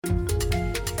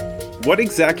What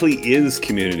exactly is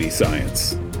community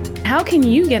science? How can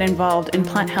you get involved in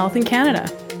plant health in Canada?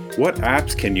 What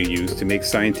apps can you use to make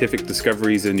scientific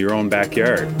discoveries in your own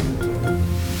backyard?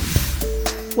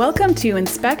 Welcome to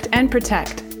Inspect and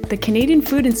Protect, the Canadian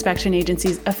Food Inspection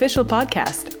Agency's official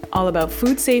podcast, all about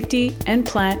food safety and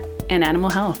plant and animal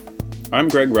health. I'm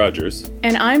Greg Rogers.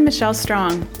 And I'm Michelle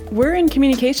Strong. We're in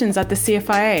communications at the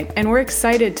CFIA, and we're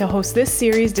excited to host this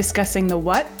series discussing the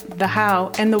what, the how,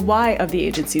 and the why of the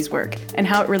agency's work, and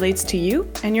how it relates to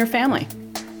you and your family.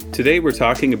 Today we're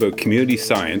talking about community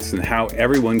science and how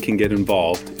everyone can get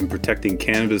involved in protecting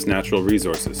Canada's natural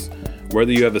resources,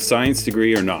 whether you have a science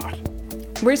degree or not.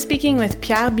 We're speaking with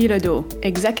Pierre Bilodeau,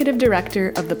 Executive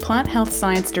Director of the Plant Health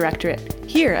Science Directorate,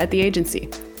 here at the agency.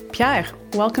 Pierre,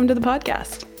 welcome to the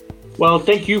podcast. Well,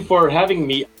 thank you for having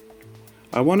me.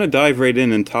 I want to dive right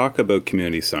in and talk about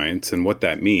community science and what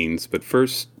that means, but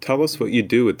first, tell us what you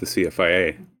do at the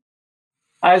CFIA.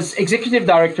 As Executive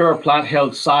Director of Plant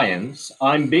Health Science,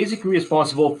 I'm basically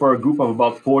responsible for a group of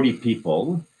about 40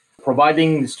 people,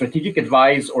 providing strategic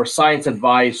advice or science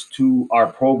advice to our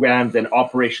programs and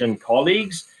operation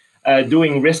colleagues,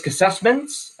 doing risk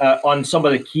assessments on some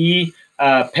of the key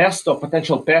pests or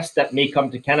potential pests that may come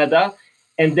to Canada,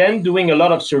 and then doing a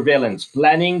lot of surveillance,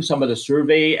 planning some of the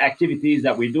survey activities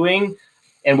that we're doing,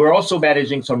 and we're also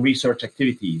managing some research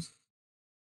activities.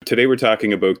 Today we're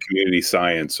talking about community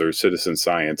science or citizen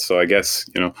science. So I guess,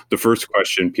 the first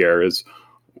question, Pierre, is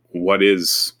what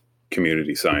is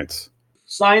community science?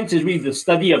 Science is really the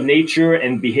study of nature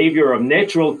and behavior of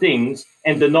natural things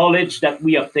and the knowledge that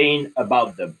we obtain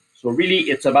about them. So really,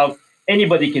 it's about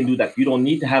anybody can do that. You don't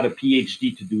need to have a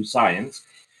PhD to do science.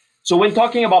 So when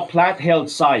talking about plant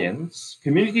health science,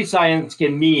 community science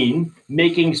can mean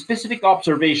making specific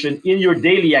observation in your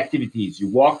daily activities. You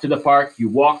walk to the park, you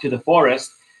walk to the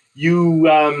forest, you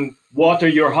water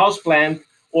your houseplant,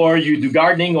 or you do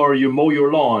gardening, or you mow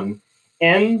your lawn,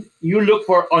 and you look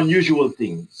for unusual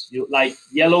things, like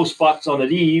yellow spots on a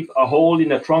leaf, a hole in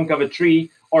the trunk of a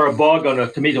tree, or a bug on a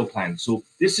tomato plant. So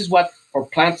this is what, for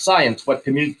plant science, what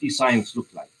community science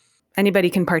looks like.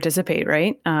 Anybody can participate,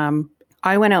 right?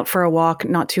 I went out for a walk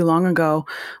not too long ago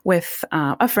with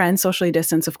a friend, socially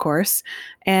distanced, of course,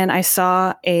 and I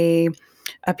saw a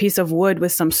piece of wood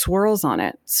with some swirls on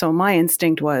it. So my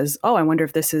instinct was, I wonder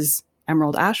if this is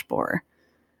emerald ash borer.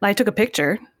 I took a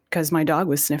picture because my dog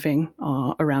was sniffing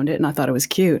around it and I thought it was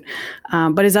cute.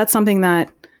 But is that something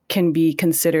that can be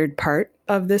considered part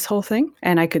of this whole thing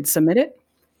and I could submit it?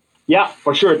 Yeah,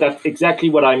 for sure. That's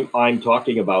exactly what I'm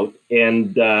talking about.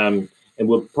 And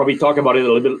we'll probably talk about it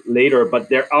a little bit later, but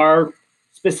there are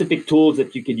specific tools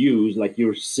that you could use, like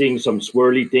you're seeing some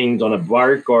swirly things on a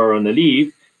bark or on a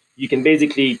leaf. You can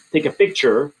basically take a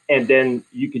picture and then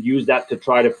you could use that to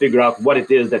try to figure out what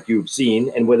it is that you've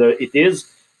seen and whether it is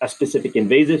a specific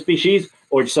invasive species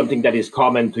or something that is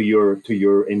common to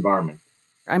your environment.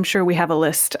 I'm sure we have a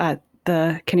list at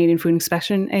the Canadian Food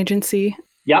Inspection Agency.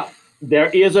 Yeah,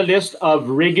 there is a list of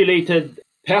regulated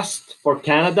pests for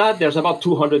Canada. There's about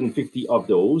 250 of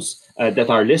those that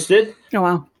are listed. Oh,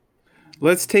 wow.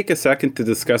 Let's take a second to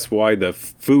discuss why the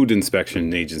Food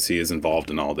Inspection Agency is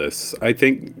involved in all this. I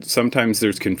think sometimes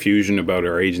there's confusion about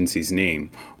our agency's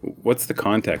name. What's the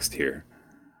context here?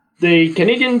 The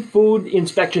Canadian Food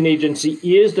Inspection Agency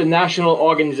is the national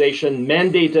organization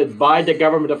mandated by the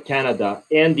Government of Canada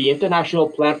and the International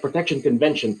Plant Protection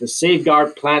Convention to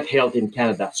safeguard plant health in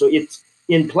Canada. So it's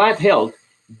in plant health.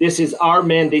 This is our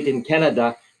mandate in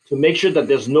Canada to make sure that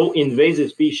there's no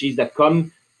invasive species that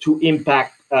come to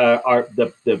impact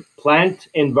the plant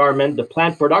environment, the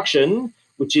plant production,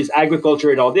 which is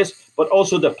agriculture and all this, but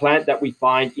also the plant that we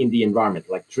find in the environment,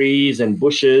 like trees and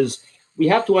bushes. We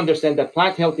have to understand that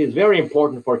plant health is very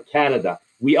important for Canada.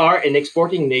 We are an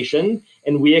exporting nation,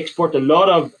 and we export a lot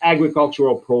of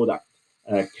agricultural product,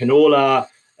 canola,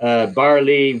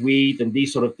 barley, wheat, and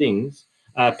these sort of things,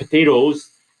 potatoes.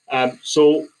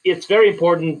 So it's very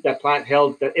important that plant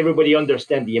health, that everybody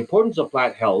understand the importance of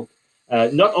plant health,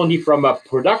 not only from a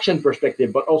production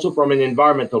perspective, but also from an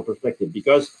environmental perspective,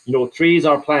 because, trees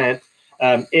are plants.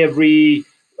 Every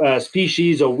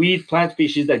species or weed plant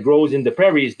species that grows in the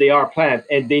prairies, they are plant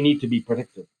and they need to be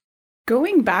protected.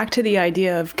 Going back to the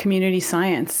idea of community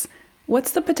science,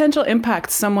 what's the potential impact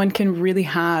someone can really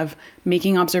have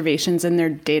making observations in their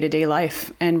day-to-day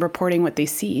life and reporting what they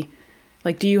see?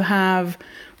 Like, do you have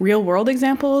real world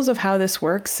examples of how this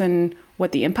works and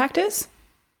what the impact is?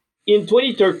 In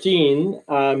 2013,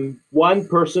 one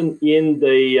person in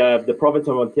the province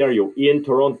of Ontario, in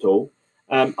Toronto,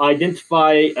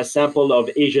 identified a sample of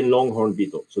Asian longhorn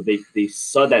beetle. So they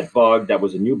saw that bug, that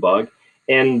was a new bug,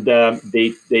 and they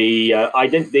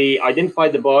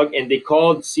identified the bug, and they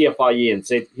called CFIA and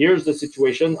said, "Here's the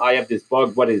situation. I have this bug.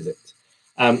 What is it?"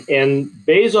 And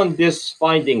based on this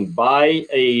finding by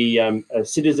a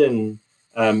citizen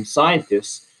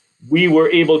scientist, we were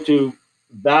able to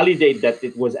validate that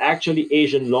it was actually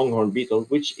Asian longhorn beetle,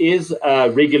 which is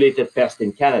a regulated pest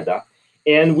in Canada.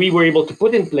 And we were able to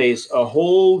put in place a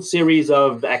whole series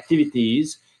of activities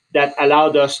that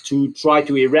allowed us to try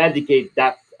to eradicate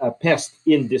that pest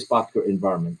in this particular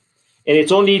environment. And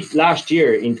it's only last year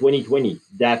in 2020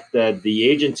 that the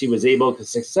agency was able to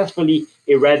successfully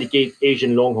eradicate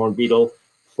Asian longhorn beetle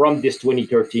from this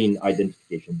 2013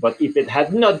 identification. But if it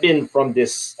had not been from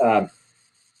this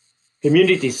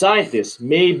community scientist,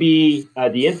 maybe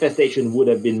the infestation would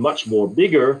have been much more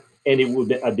bigger, and it would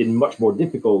have been much more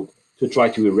difficult to try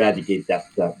to eradicate that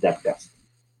pest.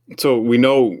 So we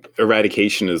know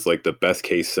eradication is like the best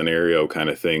case scenario kind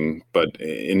of thing, but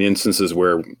in instances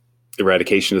where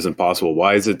eradication isn't possible,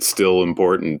 why is it still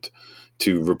important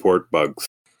to report bugs?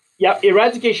 Yeah,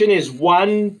 eradication is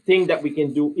one thing that we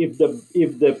can do. If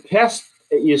the pest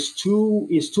is too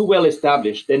well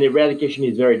established, then eradication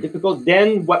is very difficult.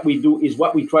 Then what we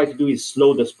try to do is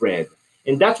slow the spread,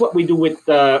 and that's what we do with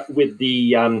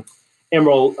the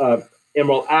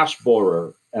emerald ash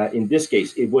borer. In this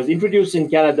case, it was introduced in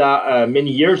Canada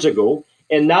many years ago,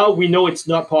 and now we know it's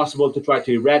not possible to try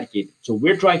to eradicate it. So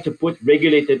we're trying to put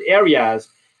regulated areas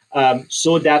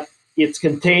so that it's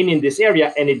contained in this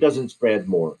area and it doesn't spread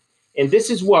more. And this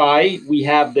is why we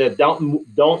have the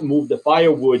Don't Move the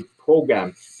Firewood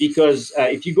program, because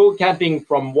if you go camping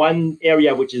from one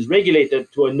area which is regulated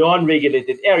to a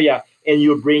non-regulated area and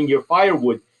you bring your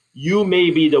firewood, you may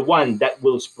be the one that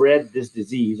will spread this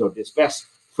disease or this pest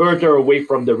further away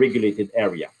from the regulated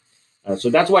area. So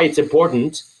that's why it's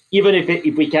important, even if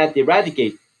we can't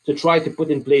eradicate, to try to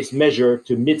put in place measure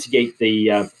to mitigate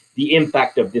the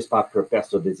impact of this particular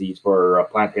pest or disease for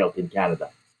plant health in Canada.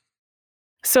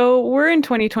 So we're in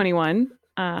 2021,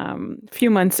 a few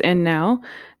months in now.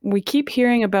 We keep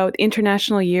hearing about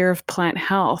International Year of Plant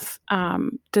Health.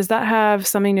 Does that have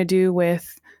something to do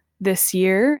with this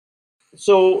year?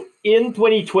 So in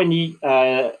 2020,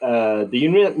 the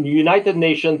United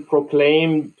Nations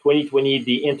proclaimed 2020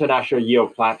 the International Year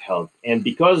of Plant Health. And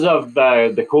because of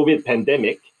the COVID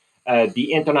pandemic,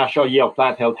 the International Year of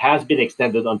Plant Health has been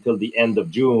extended until the end of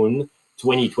June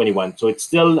 2021. So it's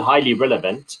still highly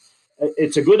relevant.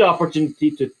 It's a good opportunity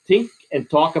to think and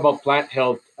talk about plant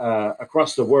health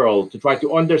across the world, to try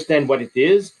to understand what it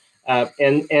is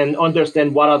and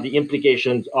understand what are the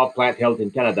implications of plant health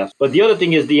in Canada. But the other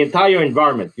thing is the entire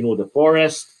environment, the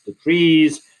forest, the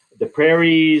trees, the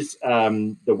prairies,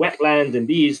 the wetlands, and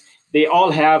they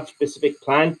all have specific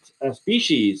plant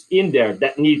species in there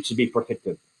that need to be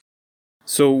protected.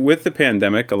 So with the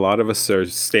pandemic, a lot of us are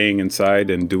staying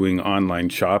inside and doing online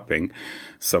shopping.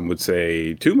 Some would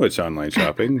say too much online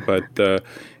shopping, but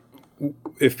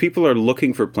if people are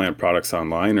looking for plant products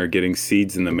online or getting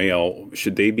seeds in the mail,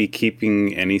 should they be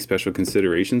keeping any special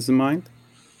considerations in mind?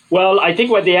 Well, I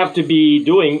think what they have to be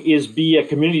doing is be a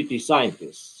community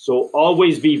scientist. So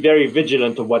always be very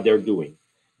vigilant of what they're doing.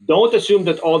 Don't assume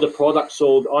that all the products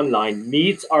sold online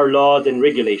meets our laws and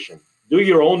regulation. Do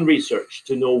your own research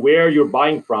to know where you're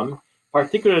buying from,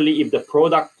 particularly if the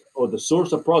product or the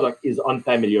source of product is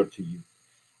unfamiliar to you.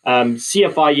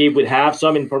 CFIA would have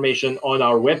some information on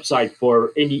our website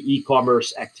for any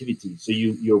e-commerce activity. So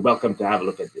you're welcome to have a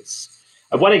look at this.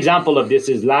 One example of this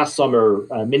is last summer,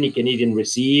 many Canadians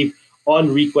received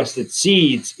unrequested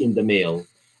seeds in the mail.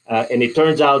 And it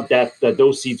turns out that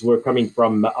those seeds were coming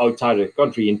from outside of the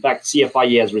country. In fact,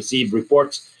 CFIA has received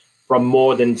reports from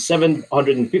more than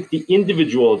 750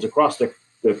 individuals across the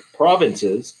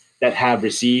provinces that have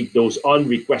received those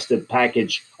unrequested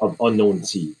package of unknown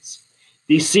seeds.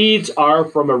 These seeds are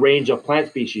from a range of plant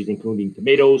species, including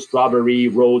tomatoes, strawberry,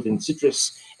 rose, and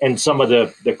citrus, and some of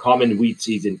the common wheat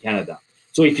seeds in Canada.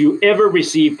 So if you ever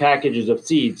receive packages of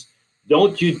seeds,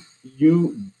 that you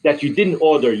didn't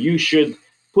order, you should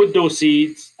put those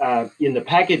seeds in the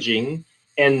packaging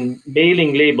and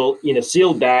mailing label in a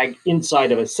sealed bag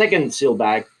inside of a second sealed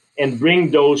bag and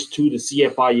bring those to the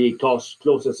CFIA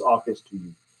closest office to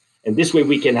you. And this way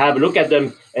we can have a look at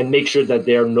them and make sure that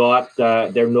they're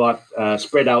not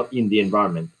spread out in the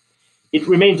environment. It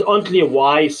remains unclear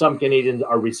why some Canadians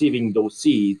are receiving those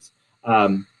seeds,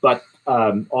 but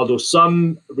although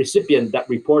some recipients that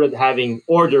reported having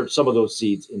ordered some of those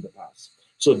seeds in the past.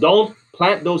 So don't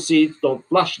plant those seeds, don't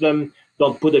flush them,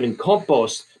 don't put them in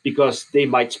compost because they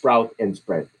might sprout and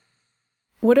spread.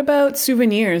 What about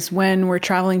souvenirs when we're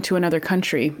traveling to another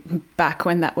country, back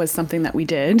when that was something that we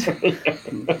did?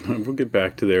 We'll get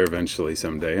back to there eventually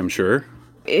someday, I'm sure.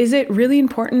 Is it really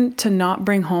important to not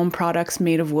bring home products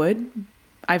made of wood?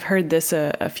 I've heard this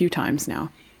a few times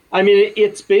now. I mean,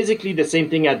 it's basically the same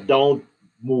thing as don't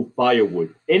move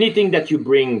firewood. Anything that you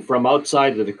bring from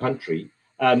outside of the country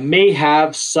may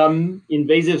have some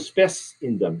invasive species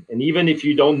in them. And even if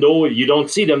you don't know, you don't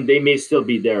see them, they may still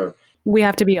be there. We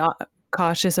have to be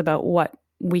cautious about what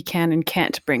we can and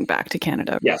can't bring back to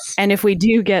Canada. Yes. And if we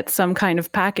do get some kind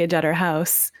of package at our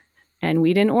house and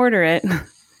we didn't order it,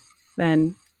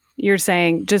 then you're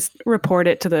saying just report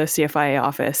it to the CFIA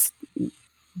office.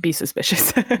 Be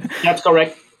suspicious. That's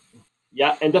correct.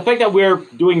 Yeah, and the fact that we're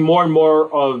doing more and more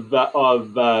of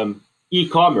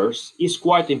e-commerce is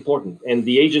quite important. And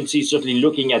the agency is certainly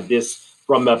looking at this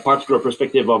from a particular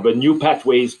perspective of new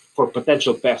pathways for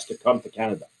potential pests to come to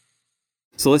Canada.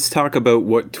 So let's talk about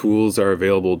what tools are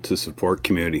available to support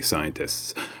community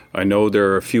scientists. I know there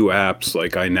are a few apps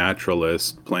like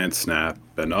iNaturalist, PlantSnap,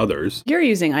 and others. You're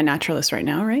using iNaturalist right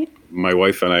now, right? My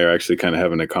wife and I are actually kind of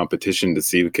having a competition to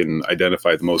see who can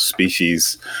identify the most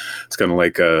species. It's kind of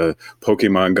like a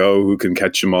Pokemon Go, who can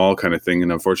catch them all kind of thing.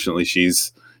 And unfortunately,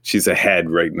 she's ahead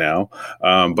right now.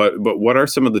 But what are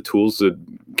some of the tools that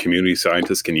community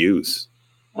scientists can use?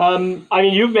 I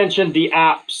mean, you've mentioned the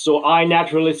apps. So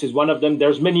iNaturalist is one of them.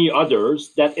 There's many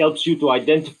others that helps you to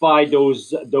identify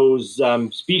those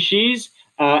species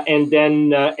and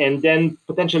then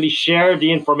potentially share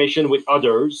the information with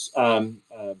others.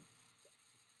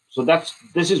 So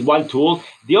this is one tool.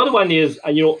 The other one is,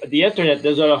 the internet.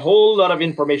 There's a whole lot of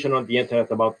information on the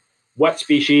internet about what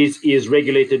species is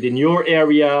regulated in your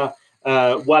area.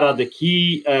 What are the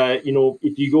key?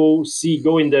 If you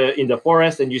go in the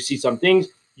forest and you see some things,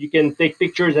 you can take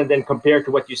pictures and then compare to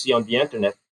what you see on the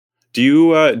internet. Do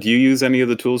you use any of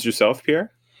the tools yourself, Pierre?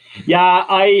 Yeah,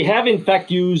 I have in fact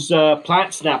used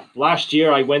PlantSnap. Last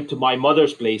year, I went to my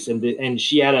mother's place and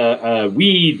she had a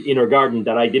weed in her garden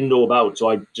that I didn't know about.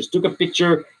 So I just took a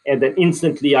picture and then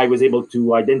instantly I was able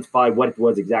to identify what it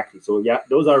was exactly. So yeah,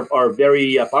 those are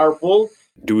very powerful.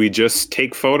 Do we just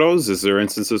take photos? Is there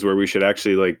instances where we should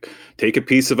actually take a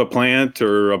piece of a plant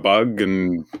or a bug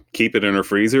and keep it in our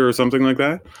freezer or something like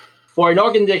that? For an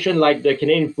organization like the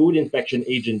Canadian Food Inspection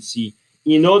Agency,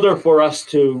 in order for us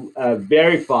to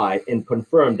verify and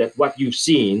confirm that what you've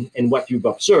seen and what you've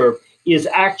observed is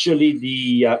actually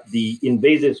the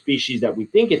invasive species that we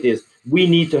think it is, we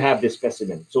need to have this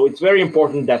specimen. So it's very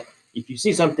important that if you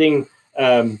see something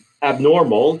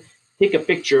abnormal, take a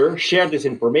picture, share this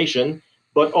information,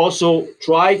 but also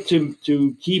try to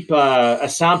keep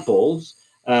samples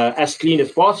as clean as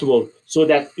possible so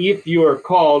that if you're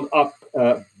called up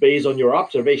based on your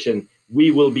observation,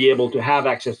 we will be able to have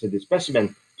access to the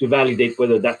specimen to validate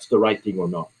whether that's the right thing or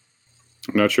not.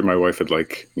 I'm not sure my wife would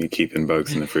like me keeping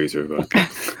bugs in the freezer, but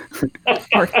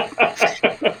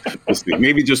we'll see.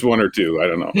 Maybe just one or two. I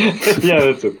don't know. Yeah,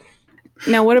 that's it.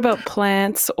 Now, what about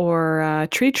plants or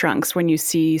tree trunks when you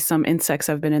see some insects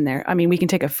have been in there? I mean, we can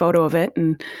take a photo of it,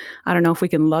 and I don't know if we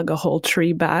can lug a whole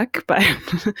tree back, but...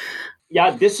 Yeah,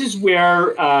 this is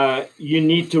where you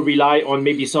need to rely on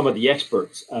maybe some of the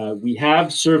experts. We have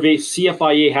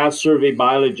CFIA has survey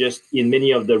biologists in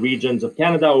many of the regions of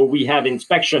Canada, or we have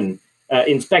inspectors.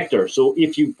 So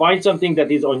if you find something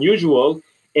that is unusual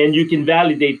and you can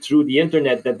validate through the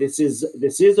internet that this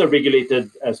is a regulated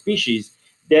species,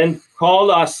 then call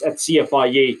us at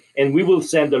CFIA and we will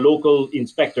send a local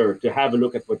inspector to have a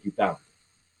look at what you found.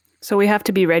 So we have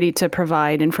to be ready to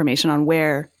provide information on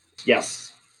where.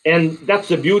 Yes. And that's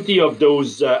the beauty of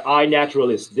those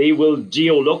iNaturalists. They will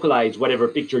geolocalize whatever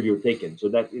picture you're taking, so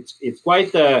that it's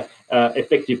quite an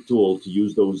effective tool to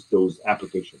use those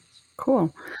applications.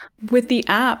 Cool. With the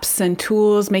apps and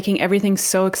tools making everything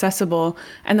so accessible,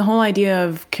 and the whole idea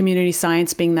of community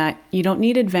science being that you don't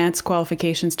need advanced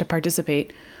qualifications to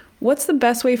participate, what's the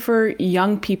best way for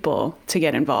young people to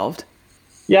get involved?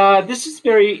 Yeah, this is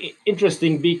very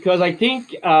interesting because I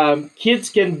think kids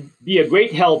can be a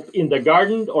great help in the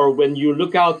garden or when you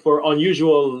look out for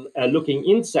unusual looking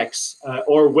insects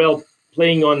or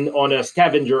playing on a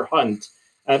scavenger hunt.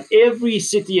 Every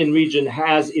city and region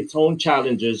has its own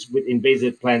challenges with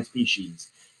invasive plant species.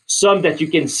 Some that you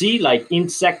can see like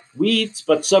insect weeds,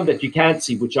 but some that you can't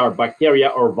see, which are bacteria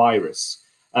or virus.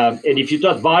 And if you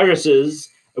thought viruses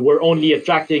were only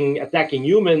attacking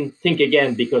human, think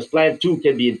again, because plant too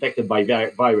can be infected by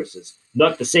viruses.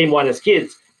 Not the same one as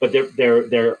kids, but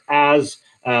they're as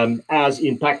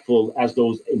impactful as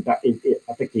those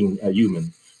affecting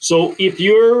human. So if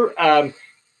you're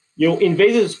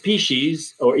invasive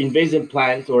species or invasive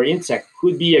plant or insect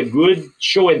could be a good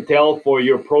show and tell for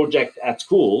your project at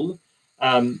school.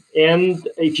 And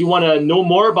if you want to know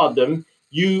more about them,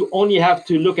 you only have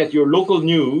to look at your local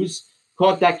news,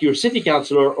 contact your city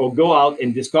councilor, or go out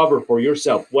and discover for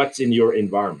yourself what's in your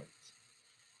environment.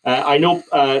 I know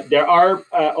there are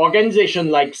organizations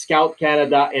like Scout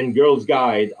Canada and Girls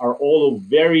Guide are all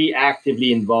very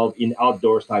actively involved in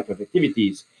outdoors type of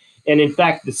activities. And in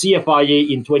fact, the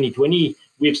CFIA in 2020,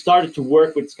 we've started to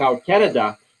work with Scout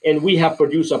Canada, and we have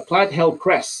produced a plant health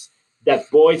crest that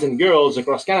boys and girls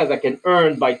across Canada can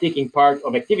earn by taking part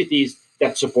of activities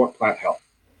that support plant health.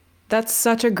 That's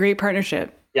such a great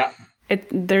partnership. Yeah.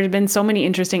 There's been so many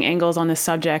interesting angles on this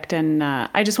subject, and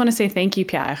I just want to say thank you,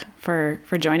 Pierre, for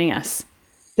joining us.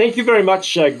 Thank you very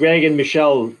much, Greg and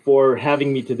Michelle, for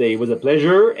having me today. It was a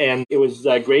pleasure, and it was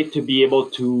great to be able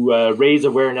to raise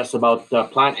awareness about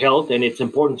plant health and its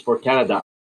importance for Canada.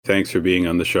 Thanks for being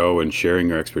on the show and sharing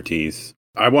your expertise.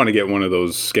 I want to get one of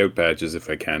those Scout badges if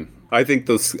I can. I think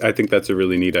that's a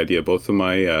really neat idea. Both of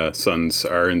my sons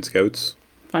are in Scouts.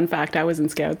 Fun fact, I was in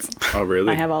Scouts. Oh, really?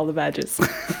 I have all the badges.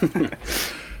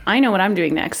 I know what I'm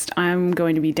doing next. I'm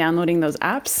going to be downloading those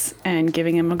apps and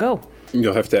giving them a go.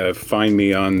 You'll have to find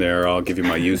me on there. I'll give you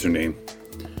my username.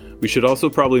 We should also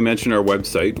probably mention our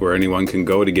website where anyone can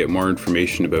go to get more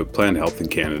information about plant health in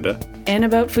Canada. And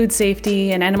about food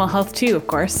safety and animal health too, of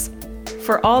course.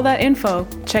 For all that info,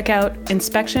 check out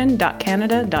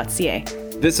inspection.canada.ca.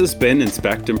 This has been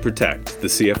Inspect and Protect, the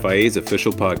CFIA's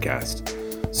official podcast.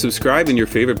 Subscribe in your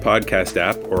favorite podcast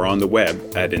app or on the web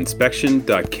at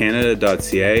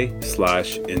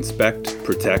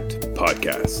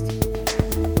inspection.canada.ca/inspectprotectpodcast.